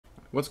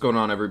What's going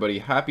on, everybody?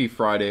 Happy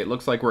Friday. It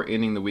looks like we're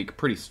ending the week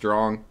pretty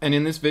strong. And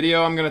in this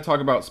video, I'm going to talk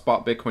about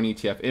spot Bitcoin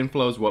ETF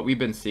inflows, what we've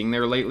been seeing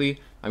there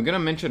lately. I'm going to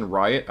mention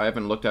Riot. I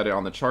haven't looked at it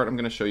on the chart. I'm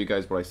going to show you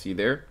guys what I see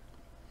there.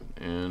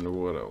 And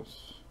what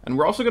else? And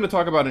we're also going to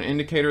talk about an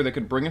indicator that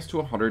could bring us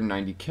to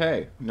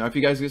 190K. Now, if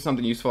you guys get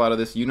something useful out of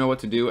this, you know what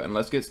to do. And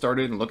let's get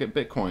started and look at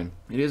Bitcoin.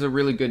 It is a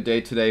really good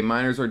day today.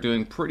 Miners are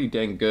doing pretty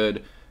dang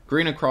good.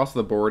 Green across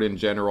the board in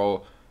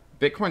general.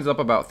 Bitcoin's up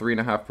about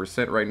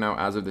 3.5% right now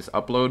as of this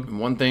upload. And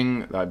one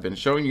thing that I've been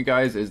showing you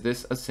guys is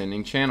this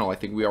ascending channel. I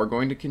think we are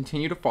going to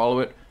continue to follow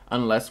it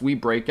unless we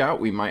break out.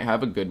 We might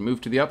have a good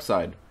move to the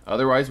upside.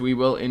 Otherwise, we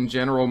will in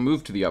general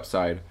move to the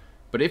upside.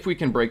 But if we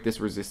can break this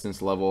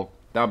resistance level,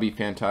 that'll be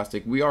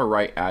fantastic. We are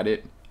right at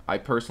it. I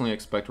personally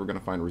expect we're going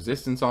to find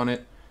resistance on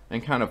it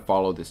and kind of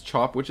follow this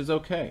chop, which is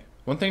okay.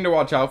 One thing to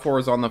watch out for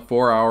is on the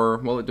 4 hour.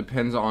 Well, it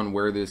depends on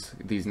where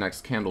these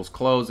next candles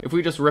close. If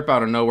we just rip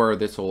out of nowhere,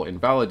 this will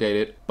invalidate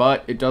it.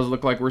 But it does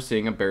look like we're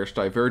seeing a bearish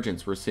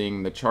divergence. We're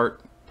seeing the chart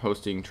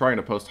trying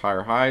to post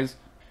higher highs,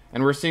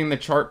 and we're seeing the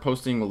chart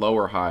posting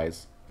lower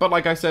highs. But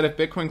like I said, if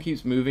Bitcoin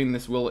keeps moving,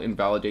 this will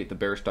invalidate the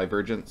bearish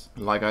divergence.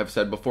 Like I've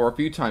said before a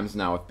few times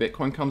now, if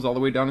Bitcoin comes all the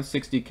way down to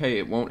 60K,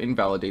 it won't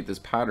invalidate this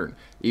pattern.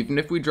 Even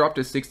if we drop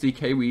to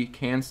 60K, we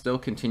can still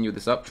continue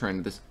this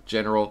uptrend, this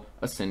general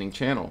ascending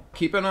channel.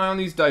 Keep an eye on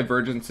these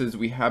divergences.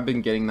 We have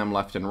been getting them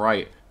left and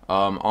right.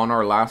 On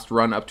our last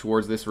run up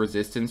towards this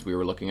resistance, we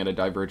were looking at a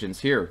divergence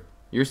here.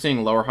 You're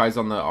seeing lower highs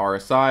on the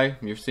RSI.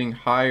 You're seeing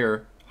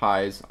higher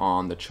highs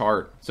on the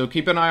chart. So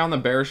keep an eye on the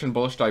bearish and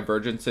bullish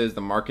divergences. The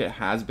market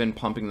has been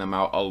pumping them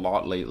out a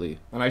lot lately.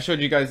 And I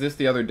showed you guys this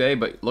the other day,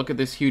 but look at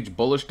this huge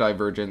bullish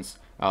divergence,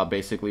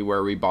 basically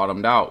where we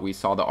bottomed out. We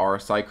saw the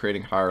RSI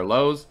creating higher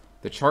lows.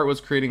 The chart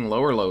was creating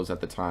lower lows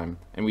at the time.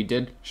 And we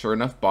did, sure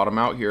enough, bottom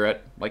out here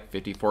at like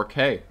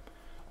 54K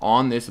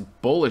on this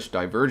bullish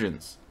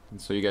divergence. And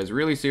so you guys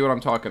really see what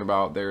I'm talking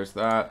about. There's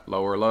that,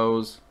 lower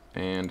lows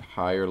and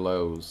higher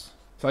lows.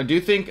 So I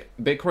do think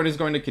Bitcoin is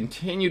going to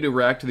continue to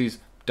react to these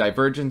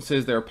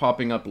divergences. They're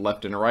popping up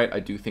left and right.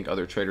 I do think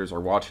other traders are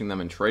watching them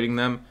and trading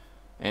them,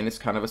 and it's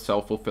kind of a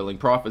self-fulfilling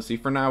prophecy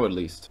for now at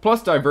least.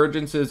 Plus,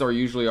 divergences are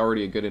usually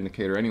already a good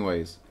indicator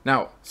anyways.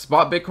 Now,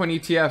 spot Bitcoin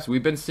ETFs,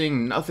 we've been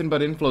seeing nothing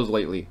but inflows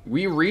lately.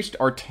 We reached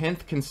our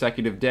 10th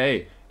consecutive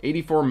day,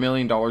 $84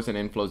 million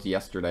in inflows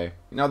yesterday.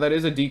 Now, that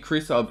is a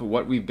decrease of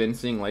what we've been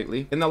seeing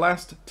lately. In the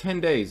last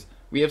 10 days,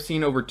 we have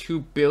seen over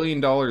 $2 billion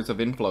of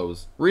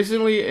inflows.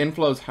 Recently,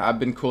 inflows have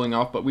been cooling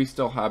off, but we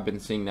still have been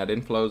seeing net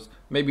inflows.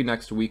 Maybe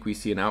next week we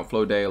see an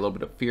outflow day, a little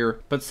bit of fear.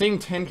 But seeing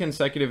 10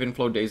 consecutive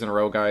inflow days in a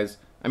row, guys,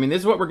 I mean,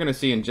 this is what we're going to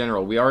see in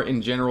general. We are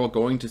in general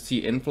going to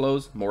see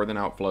inflows more than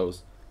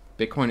outflows.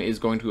 Bitcoin is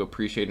going to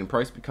appreciate in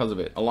price because of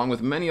it, along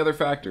with many other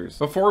factors.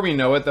 Before we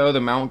know it, though, the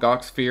Mt.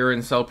 Gox fear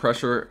and sell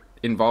pressure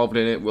involved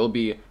in it will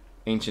be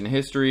ancient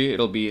history.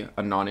 It'll be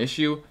a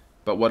non-issue.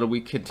 But what do we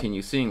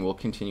continue seeing? We'll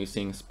continue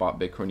seeing spot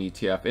Bitcoin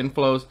ETF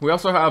inflows. We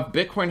also have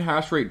Bitcoin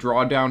hash rate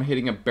drawdown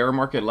hitting a bear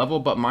market level,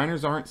 but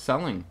miners aren't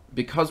selling.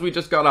 Because we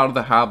just got out of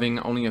the halving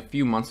only a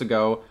few months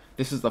ago,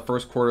 this is the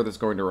first quarter that's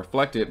going to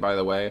reflect it, by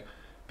the way.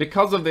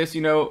 Because of this,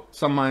 you know,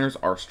 some miners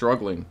are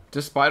struggling.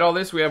 Despite all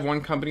this, we have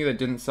one company that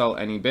didn't sell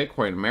any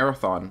Bitcoin,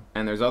 Marathon,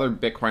 and there's other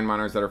Bitcoin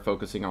miners that are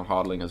focusing on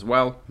hodling as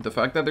well. The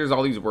fact that there's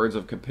all these words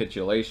of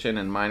capitulation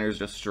and miners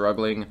just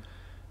struggling,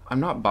 I'm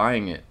not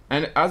buying it.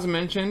 And as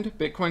mentioned,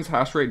 Bitcoin's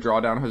hash rate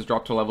drawdown has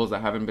dropped to levels that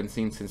haven't been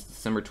seen since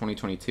December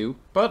 2022.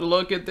 But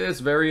look at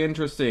this, very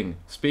interesting.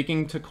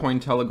 Speaking to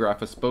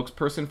Cointelegraph, a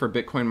spokesperson for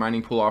Bitcoin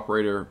mining pool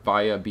operator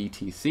via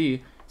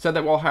BTC said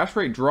that while hash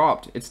rate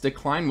dropped, its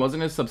decline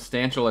wasn't as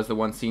substantial as the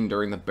one seen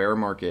during the bear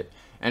market,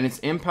 and its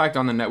impact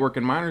on the network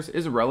and miners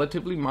is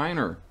relatively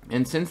minor.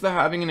 And since the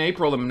halving in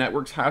April, the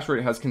network's hash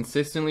rate has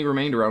consistently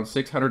remained around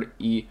 600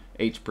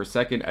 EH per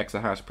second,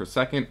 exahash per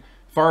second,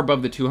 far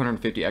above the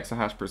 250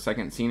 exahash per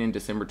second seen in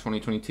December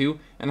 2022,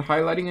 and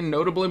highlighting a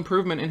notable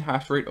improvement in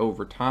hash rate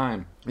over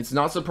time. It's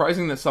not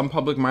surprising that some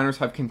public miners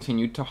have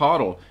continued to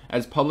hodl,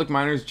 as public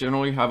miners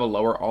generally have a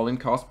lower all-in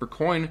cost per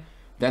coin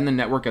than the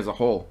network as a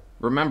whole.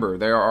 Remember,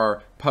 there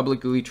are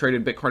publicly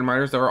traded Bitcoin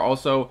miners. There are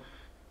also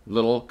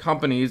little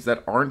companies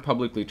that aren't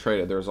publicly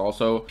traded. There's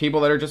also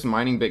people that are just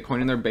mining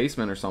Bitcoin in their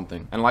basement or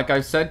something. And like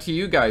I've said to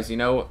you guys, you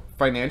know,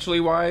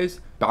 financially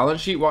wise, balance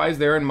sheet wise,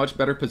 they're in much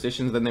better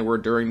positions than they were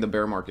during the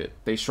bear market.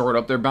 They shored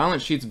up their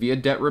balance sheets via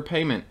debt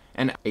repayment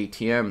and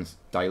ATMs,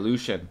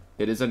 dilution.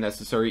 It is a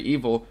necessary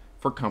evil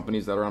for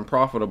companies that are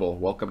unprofitable.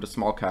 Welcome to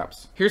small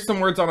caps. Here's some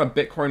words on a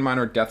Bitcoin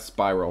miner death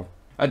spiral.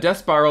 A death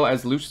spiral,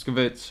 as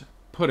Lushkevich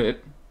put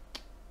it,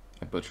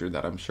 I butchered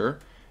that, I'm sure,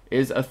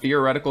 is a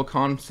theoretical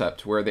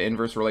concept where the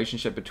inverse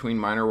relationship between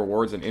miner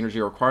rewards and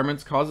energy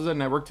requirements causes a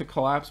network to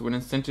collapse when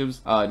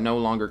incentives no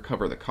longer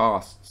cover the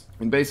costs.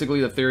 And basically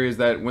the theory is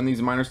that when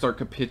these miners start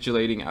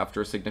capitulating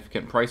after a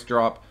significant price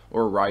drop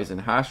or a rise in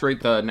hash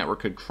rate, the network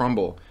could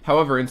crumble.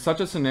 However, in such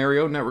a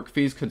scenario, network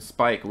fees could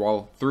spike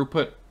while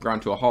throughput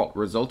ground to a halt,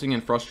 resulting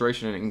in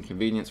frustration and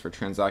inconvenience for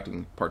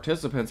transacting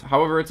participants.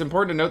 However, it's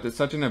important to note that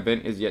such an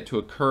event is yet to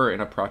occur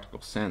in a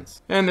practical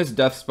sense. And this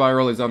death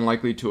spiral is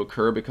unlikely to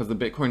occur because the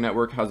Bitcoin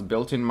network has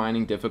built-in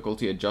mining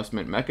difficulty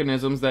adjustment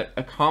mechanisms that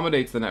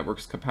accommodates the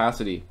network's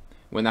capacity.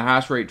 When the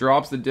hash rate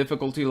drops, the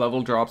difficulty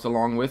level drops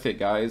along with it,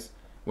 guys.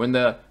 When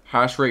the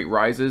hash rate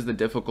rises, the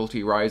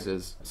difficulty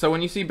rises. So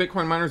when you see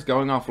Bitcoin miners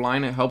going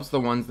offline, it helps the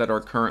ones that are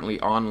currently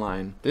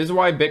online. This is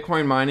why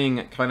Bitcoin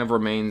mining kind of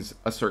remains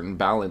a certain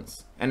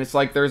balance. And it's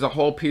like there's a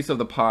whole piece of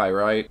the pie,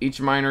 right?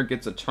 Each miner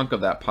gets a chunk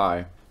of that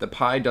pie. The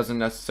pie doesn't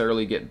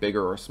necessarily get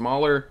bigger or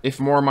smaller. If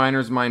more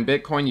miners mine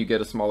Bitcoin, you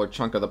get a smaller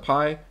chunk of the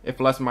pie.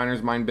 If less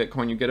miners mine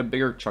Bitcoin, you get a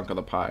bigger chunk of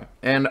the pie.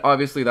 And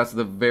obviously that's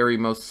the very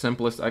most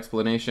simplest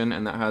explanation,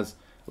 and that has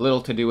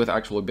little to do with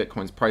actual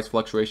Bitcoin's price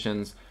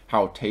fluctuations,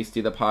 how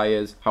tasty the pie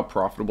is, how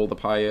profitable the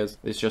pie is.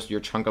 It's just your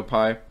chunk of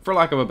pie, for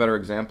lack of a better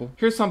example.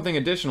 Here's something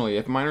additionally.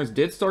 If miners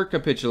did start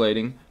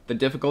capitulating, the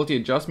difficulty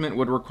adjustment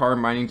would require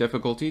mining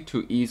difficulty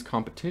to ease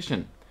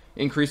competition,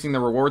 increasing the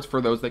rewards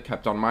for those that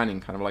kept on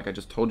mining, kind of like I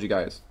just told you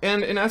guys.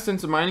 And in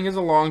essence, mining is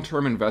a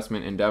long-term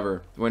investment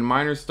endeavor. When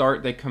miners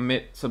start, they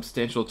commit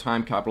substantial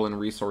time, capital, and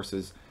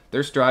resources.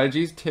 Their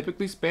strategies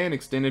typically span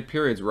extended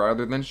periods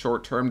rather than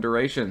short-term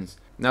durations.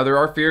 Now, there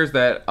are fears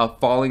that a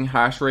falling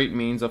hash rate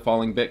means a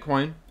falling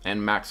Bitcoin,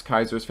 and Max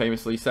Kaiser's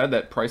famously said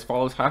that price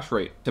follows hash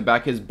rate. To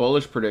back his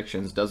bullish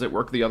predictions, does it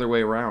work the other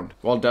way around?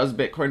 Well, does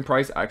Bitcoin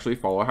price actually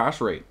follow hash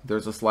rate?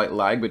 There's a slight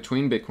lag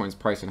between Bitcoin's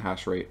price and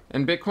hash rate.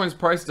 And Bitcoin's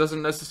price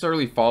doesn't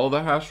necessarily follow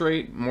the hash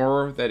rate,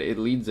 more that it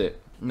leads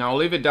it. Now, I'll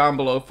leave it down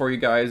below for you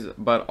guys,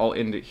 but I'll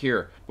end it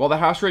here. While the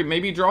hash rate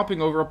may be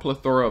dropping over a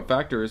plethora of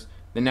factors,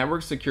 the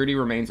network security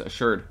remains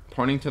assured,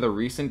 pointing to the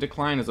recent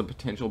decline as a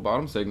potential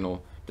bottom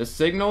signal. The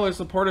signal is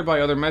supported by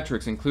other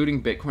metrics,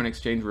 including Bitcoin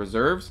exchange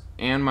reserves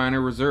and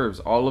miner reserves,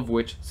 all of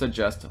which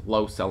suggest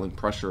low selling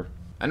pressure.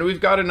 And we've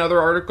got another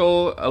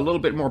article, a little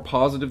bit more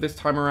positive this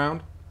time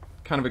around.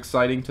 Kind of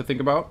exciting to think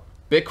about.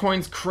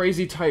 Bitcoin's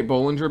crazy tight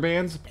Bollinger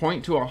Bands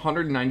point to a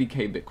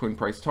 190K Bitcoin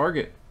price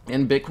target.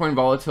 And Bitcoin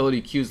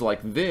volatility cues like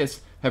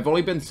this have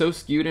only been so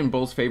skewed in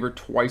bull's favor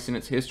twice in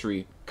its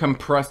history.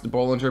 Compressed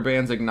Bollinger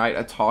Bands ignite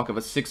a talk of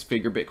a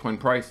six-figure Bitcoin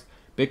price.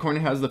 Bitcoin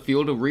has the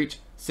fuel to reach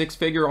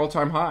six-figure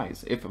all-time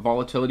highs if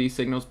volatility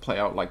signals play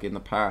out like in the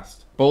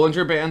past.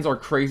 Bollinger Bands are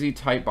crazy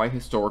tight by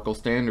historical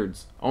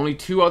standards. Only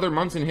 2 other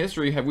months in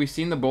history have we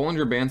seen the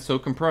Bollinger Bands so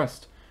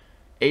compressed.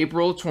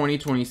 April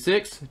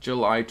 2026,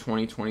 July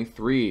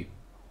 2023.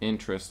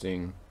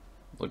 Interesting.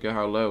 Look at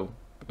how low.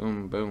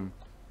 Boom, boom.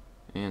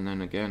 And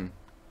then again.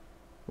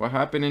 What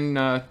happened in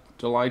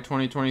July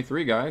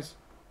 2023, guys?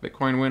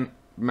 Bitcoin went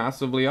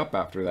massively up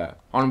after that.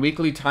 On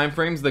weekly time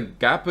frames, the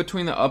gap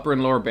between the upper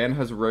and lower band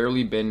has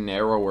rarely been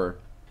narrower.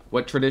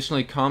 What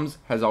traditionally comes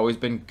has always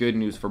been good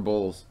news for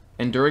bulls.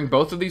 And during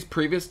both of these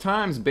previous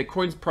times,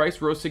 Bitcoin's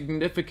price rose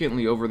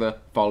significantly over the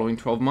following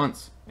 12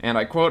 months. And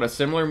I quote, a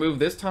similar move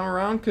this time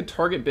around could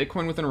target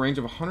Bitcoin within a range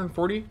of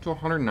 $140,000 to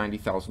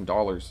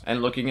 $190,000.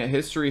 And looking at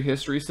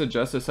history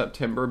suggests a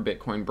September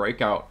Bitcoin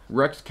breakout.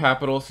 Rex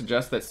Capital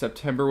suggests that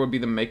September would be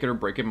the make it or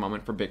break it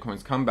moment for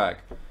Bitcoin's comeback.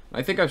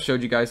 I think I've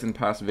showed you guys in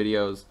past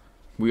videos,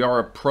 we are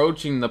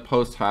approaching the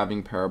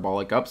post-halving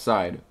parabolic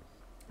upside.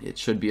 It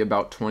should be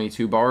about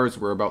 22 bars.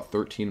 We're about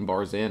 13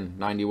 bars in,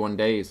 91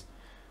 days.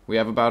 We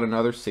have about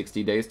another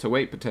 60 days to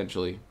wait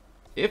potentially.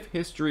 If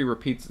history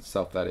repeats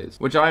itself, that is.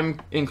 Which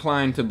I'm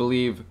inclined to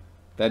believe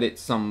that it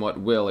somewhat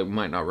will. It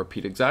might not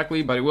repeat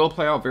exactly, but it will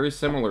play out very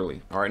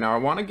similarly. Alright, now I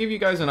want to give you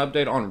guys an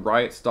update on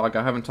Riot stock.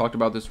 I haven't talked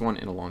about this one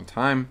in a long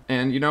time.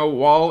 And you know,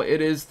 while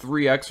it is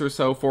 3x or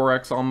so,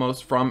 4x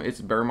almost from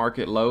its bear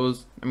market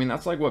lows, I mean,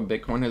 that's like what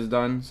Bitcoin has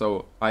done.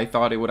 So I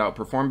thought it would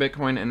outperform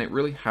Bitcoin, and it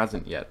really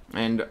hasn't yet.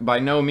 And by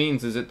no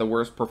means is it the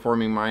worst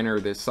performing miner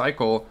this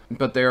cycle,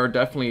 but there are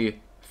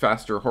definitely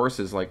faster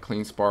horses like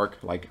CleanSpark,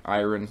 like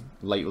Iron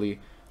lately,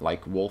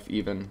 like Wolf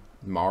even,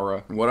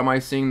 Mara. What am I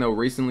seeing though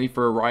recently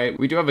for Riot?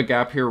 We do have a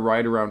gap here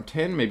right around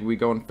 10. Maybe we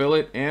go and fill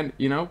it, and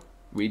you know,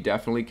 we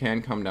definitely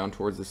can come down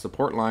towards the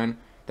support line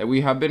that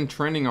we have been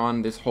trending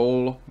on this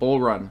whole bull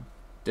run.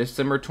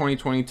 December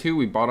 2022,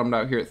 we bottomed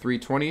out here at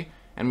 320,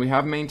 and we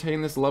have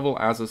maintained this level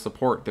as a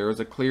support. There is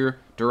a clear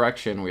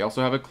direction. We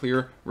also have a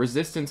clear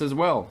resistance as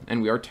well,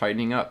 and we are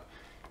tightening up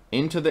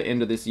into the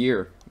end of this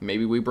year.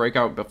 Maybe we break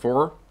out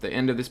before the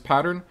end of this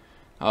pattern,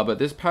 but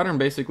this pattern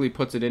basically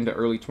puts it into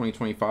early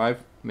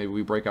 2025. Maybe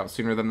we break out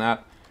sooner than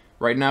that.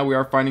 Right now we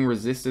are finding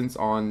resistance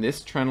on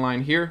this trend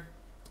line here,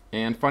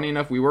 and funny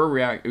enough,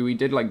 we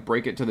did like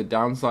break it to the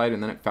downside,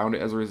 and then it found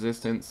it as a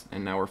resistance,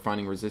 and now we're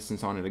finding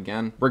resistance on it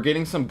again. We're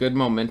getting some good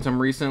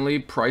momentum recently.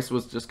 Price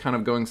was just kind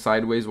of going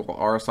sideways while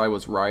RSI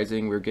was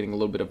rising. We were getting a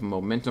little bit of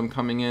momentum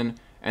coming in,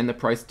 and the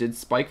price did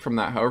spike from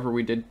that. However,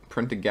 we did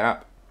print a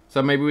gap.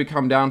 So maybe we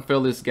come down,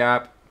 fill this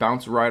gap,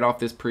 Bounce right off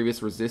this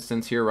previous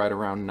resistance here, right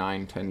around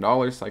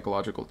 $9-10,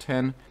 psychological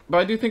 10. But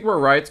I do think where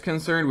Riot's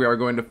concerned, we are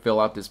going to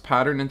fill out this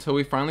pattern until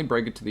we finally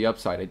break it to the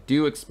upside. I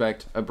do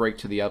expect a break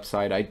to the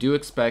upside. I do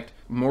expect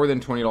more than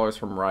 $20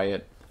 from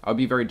Riot. I'll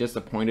be very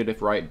disappointed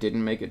if Riot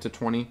didn't make it to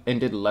 20 and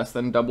did less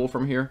than double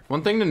from here.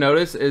 One thing to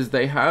notice is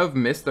they have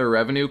missed their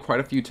revenue quite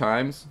a few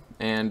times,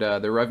 and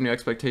their revenue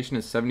expectation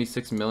is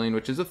 76 million,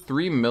 which is a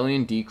 3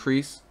 million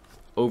decrease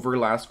over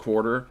last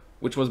quarter,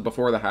 which was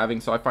before the halving.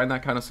 So I find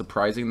that kind of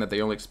surprising that they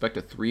only expect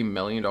a $3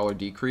 million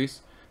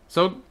decrease.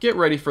 So get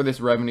ready for this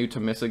revenue to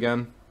miss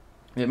again.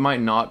 It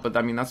might not, but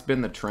I mean, that's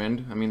been the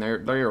trend. I mean,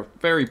 they're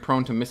very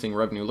prone to missing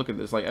revenue. Look at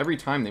this, like every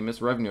time they miss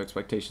revenue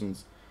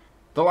expectations.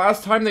 The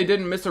last time they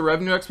didn't miss a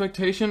revenue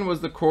expectation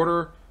was the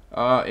quarter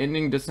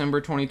ending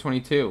December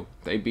 2022.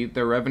 They beat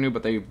their revenue,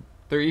 but their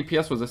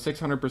EPS was a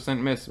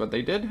 600% miss. But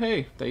they did,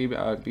 hey, they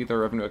beat their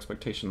revenue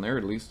expectation there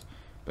at least.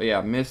 But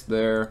yeah, missed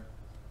there,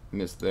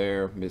 missed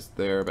there, missed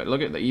there. But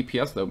look at the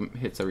EPS though,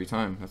 hits every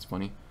time. That's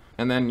funny.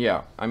 And then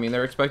yeah, I mean,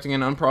 they're expecting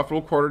an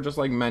unprofitable quarter just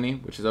like many,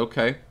 which is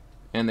okay.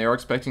 And they are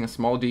expecting a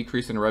small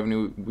decrease in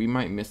revenue. We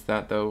might miss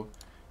that though.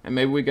 And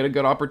maybe we get a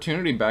good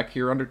opportunity back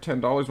here under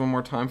 $10 one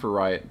more time for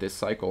Riot this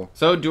cycle.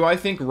 So do I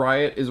think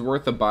Riot is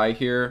worth a buy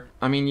here?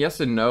 I mean, yes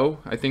and no.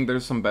 I think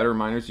there's some better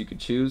miners you could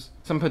choose.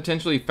 Some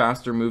potentially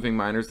faster moving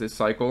miners this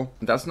cycle.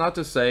 That's not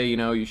to say, you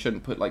know, you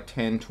shouldn't put like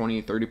 10,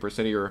 20, 30%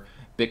 of your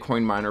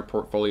Bitcoin miner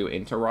portfolio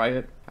into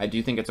Riot. I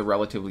do think it's a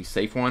relatively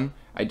safe one.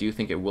 I do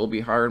think it will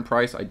be higher in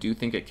price. I do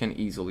think it can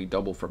easily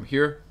double from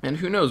here. And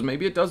who knows,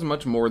 maybe it does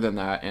much more than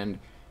that and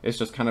it's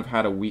just kind of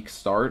had a weak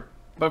start.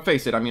 But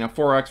face it, I mean, a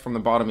 4x from the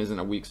bottom isn't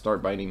a weak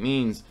start by any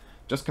means,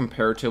 just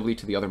comparatively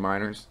to the other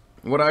miners.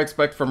 What I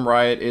expect from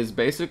Riot is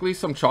basically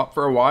some chop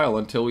for a while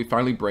until we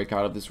finally break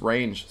out of this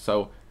range.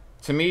 So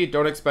to me,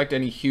 don't expect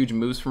any huge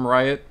moves from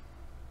Riot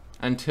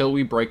until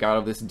we break out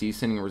of this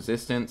descending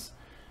resistance.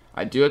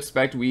 I do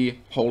expect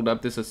we hold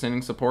up this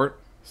ascending support.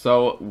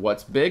 So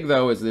what's big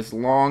though is this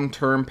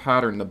long-term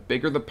pattern. The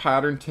bigger the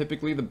pattern,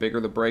 typically the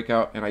bigger the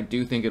breakout, and I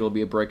do think it'll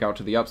be a breakout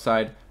to the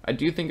upside. I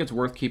do think it's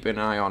worth keeping an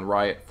eye on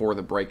Riot for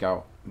the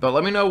breakout. But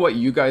let me know what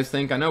you guys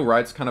think. I know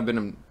Riot's kind of been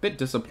a bit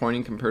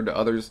disappointing compared to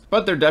others,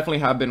 but there definitely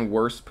have been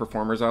worse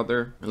performers out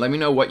there. And let me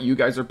know what you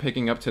guys are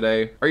picking up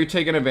today. Are you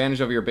taking advantage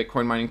of your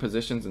Bitcoin mining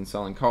positions and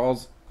selling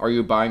calls? Are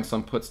you buying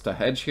some puts to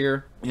hedge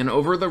here? And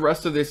over the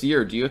rest of this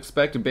year, do you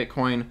expect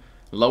Bitcoin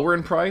lower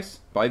in price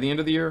by the end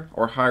of the year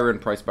or higher in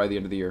price by the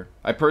end of the year?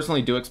 I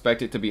personally do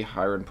expect it to be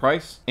higher in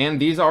price,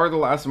 and these are the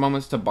last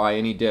moments to buy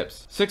any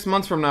dips. 6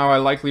 months from now, I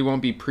likely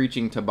won't be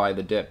preaching to buy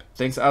the dip.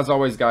 Thanks as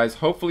always, guys.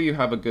 Hopefully you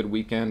have a good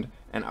weekend,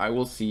 and I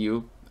will see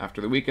you after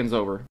the weekend's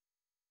over.